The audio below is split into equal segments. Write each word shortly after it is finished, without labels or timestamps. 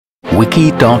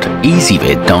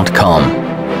wiki.ezvid.com.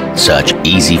 Search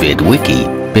Ezvid Wiki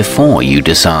before you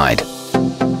decide.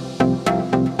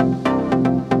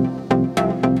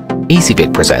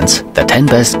 Ezvid presents the 10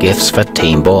 best gifts for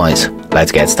teen boys.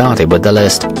 Let's get started with the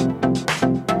list.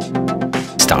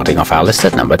 Starting off our list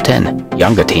at number 10,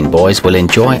 younger teen boys will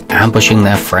enjoy ambushing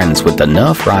their friends with the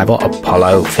Nerf rival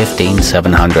Apollo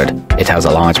 15700. It has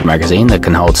a large magazine that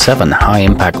can hold 7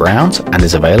 high-impact rounds and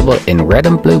is available in red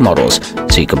and blue models,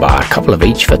 so you can buy a couple of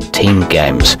each for team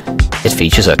games. It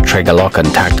features a trigger lock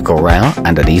and tactical rail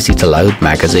and an easy-to-load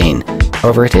magazine.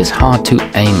 However, it is hard to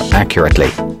aim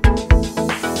accurately.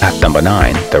 At number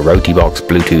 9, the rotibox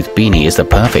Bluetooth beanie is the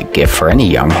perfect gift for any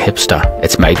young hipster.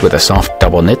 It's made with a soft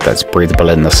double knit that's breathable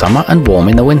in the summer and warm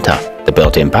in the winter. The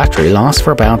built-in battery lasts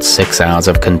for about 6 hours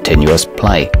of continuous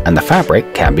play, and the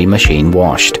fabric can be machine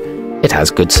washed. It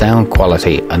has good sound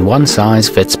quality and one size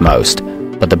fits most,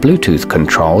 but the Bluetooth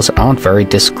controls aren't very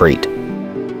discreet.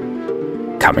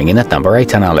 Coming in at number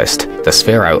 8 on our list, the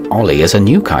sphero ollie is a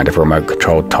new kind of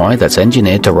remote-controlled toy that's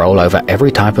engineered to roll over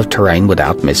every type of terrain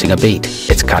without missing a beat.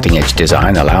 Its cutting-edge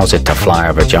design allows it to fly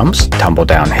over jumps, tumble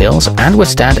down hills, and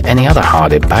withstand any other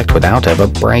hard impact without ever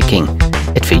breaking.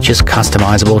 It features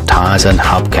customizable tires and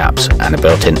hubcaps and a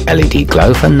built-in LED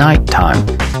glow for night time.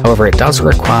 However, it does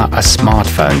require a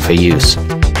smartphone for use.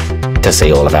 To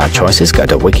see all of our choices, go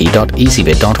to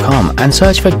wiki.ezvid.com and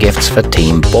search for gifts for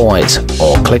teen boys,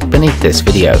 or click beneath this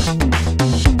video.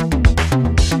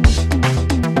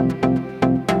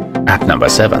 At number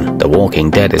 7, The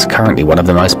Walking Dead is currently one of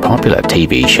the most popular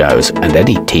TV shows, and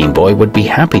any teen boy would be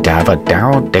happy to have a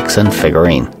Daryl Dixon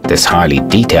figurine. This highly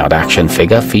detailed action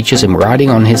figure features him riding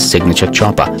on his signature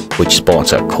chopper, which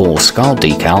sports a cool skull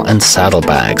decal and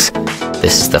saddlebags.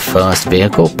 This is the first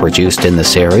vehicle produced in the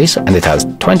series, and it has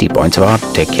 20 points of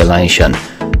articulation.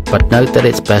 But note that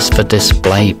it's best for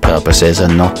display purposes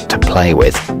and not to play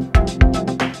with.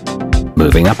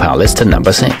 Moving up our list to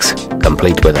number 6,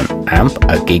 complete with an amp,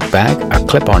 a gig bag, a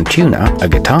clip-on tuner, a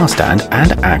guitar stand,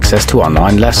 and access to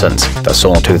online lessons. The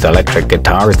sawtooth electric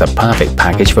guitar is the perfect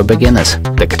package for beginners.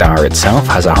 The guitar itself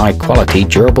has a high-quality,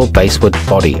 durable basswood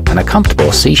body and a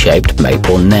comfortable C-shaped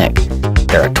maple neck.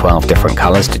 There are 12 different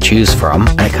colors to choose from,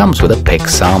 and it comes with a pick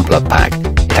sampler pack.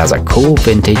 It has a cool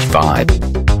vintage vibe.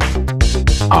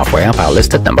 Halfway up our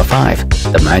list at number 5,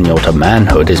 The Manual to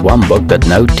Manhood is one book that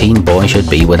no teen boy should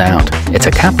be without. It's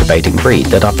a captivating read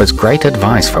that offers great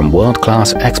advice from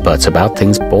world-class experts about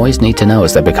things boys need to know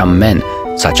as they become men,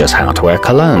 such as how to wear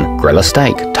cologne, grill a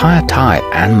steak, tie a tie,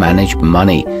 and manage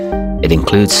money. It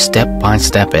includes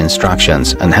step-by-step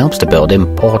instructions and helps to build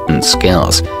important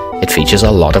skills. It features a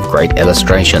lot of great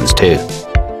illustrations too.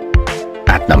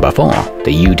 At number 4,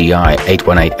 the UDI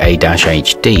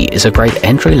 818A-HD is a great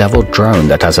entry-level drone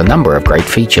that has a number of great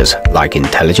features, like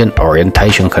intelligent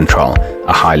orientation control,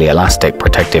 a highly elastic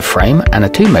protective frame, and a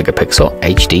 2-megapixel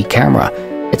HD camera.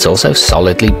 It's also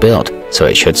solidly built, so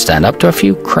it should stand up to a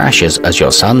few crashes as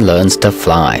your son learns to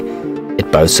fly. It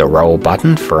boasts a roll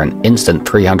button for an instant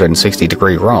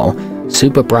 360-degree roll,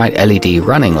 super bright LED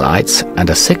running lights, and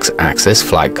a 6-axis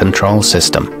flight control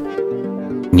system.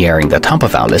 Nearing the top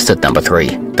of our list at number 3,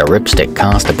 the ripstik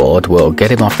caster board will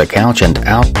get him off the couch and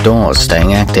outdoors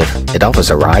staying active. It offers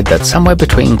a ride that's somewhere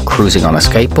between cruising on a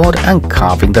skateboard and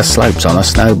carving the slopes on a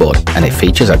snowboard, and it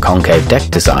features a concave deck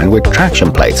design with traction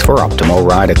plates for optimal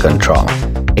rider control.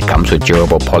 It comes with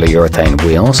durable polyurethane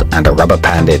wheels and a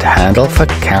rubber-banded handle for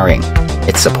carrying.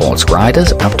 It supports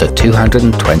riders up to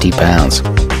 220 pounds.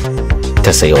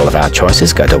 To see all of our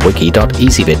choices, go to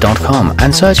wiki.ezvid.com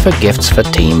and search for gifts for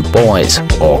teen boys,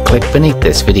 or click beneath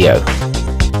this video.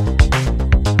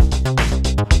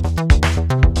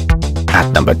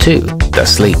 At number 2, the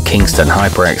sleek Kingston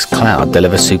HyperX Cloud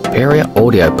delivers superior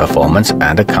audio performance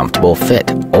and a comfortable fit,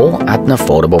 all at an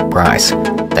affordable price.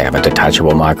 They have a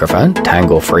detachable microphone,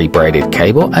 tangle-free braided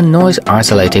cable, and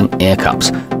noise-isolating ear cups,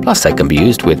 plus they can be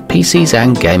used with PCs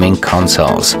and gaming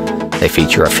consoles. They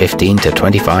feature a 15 to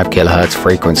 25 kHz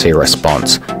frequency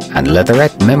response and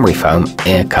leatherette memory foam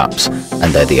ear cups,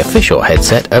 and they're the official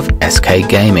headset of SK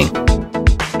Gaming.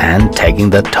 And taking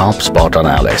the top spot on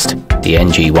our list, the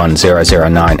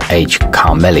NG1009H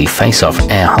Carmelli face-off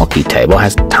air hockey table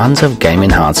has tons of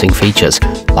game-enhancing features,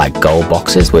 like goal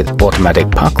boxes with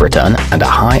automatic puck return and a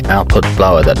high-output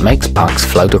blower that makes pucks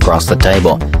float across the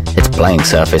table. Its playing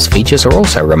surface features are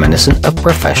also reminiscent of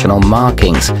professional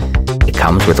markings. It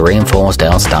comes with reinforced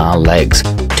L-style legs,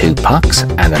 2 pucks,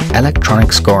 and an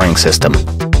electronic scoring system.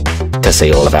 To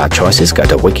see all of our choices, go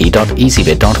to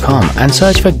wiki.ezvid.com and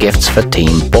search for gifts for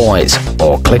teen boys,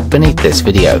 or click beneath this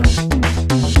video.